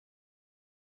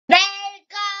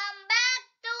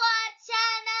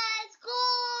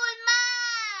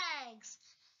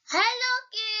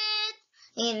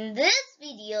In this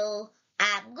video,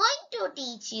 I'm going to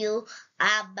teach you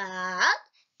about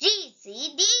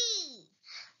GCD.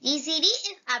 GCD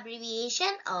is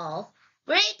abbreviation of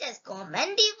Greatest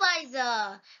Common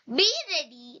Divisor. Be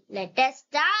ready, let us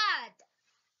start.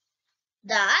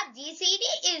 The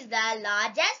GCD is the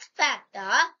largest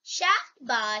factor shared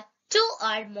by two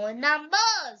or more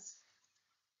numbers.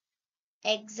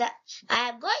 I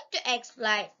am going to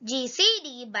explain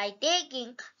GCD by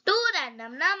taking two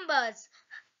random numbers,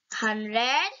 100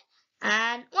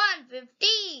 and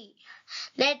 150.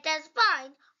 Let us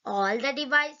find all the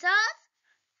divisors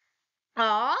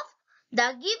of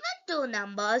the given two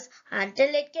numbers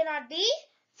until it cannot be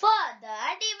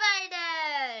further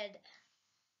divided.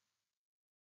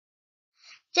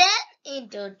 10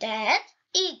 into 10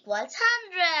 equals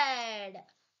 100.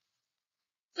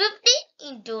 15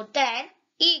 into 10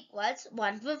 equals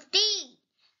 150.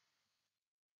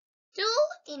 2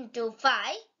 into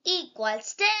 5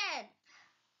 equals 10.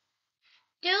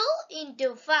 2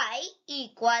 into 5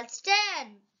 equals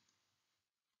 10.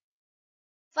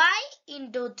 5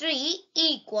 into 3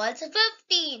 equals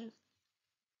 15.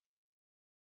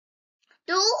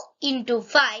 2 into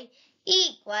 5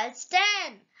 equals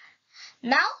 10.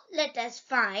 Now let us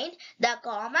find the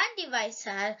common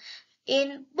divisor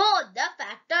in both the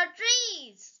factor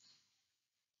trees.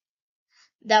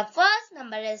 The first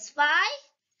number is 5,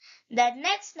 the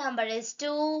next number is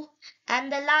 2,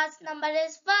 and the last number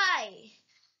is 5.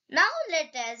 Now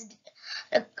let us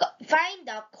find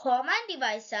the common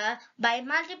divisor by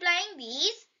multiplying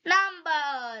these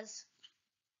numbers.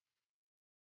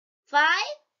 5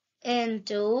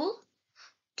 into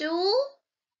 2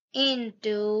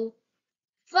 into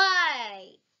 5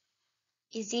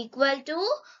 is equal to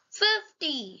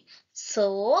 50.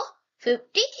 So,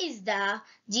 50 is the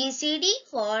GCD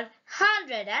for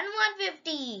 100 and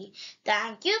 150.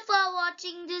 Thank you for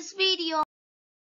watching this video.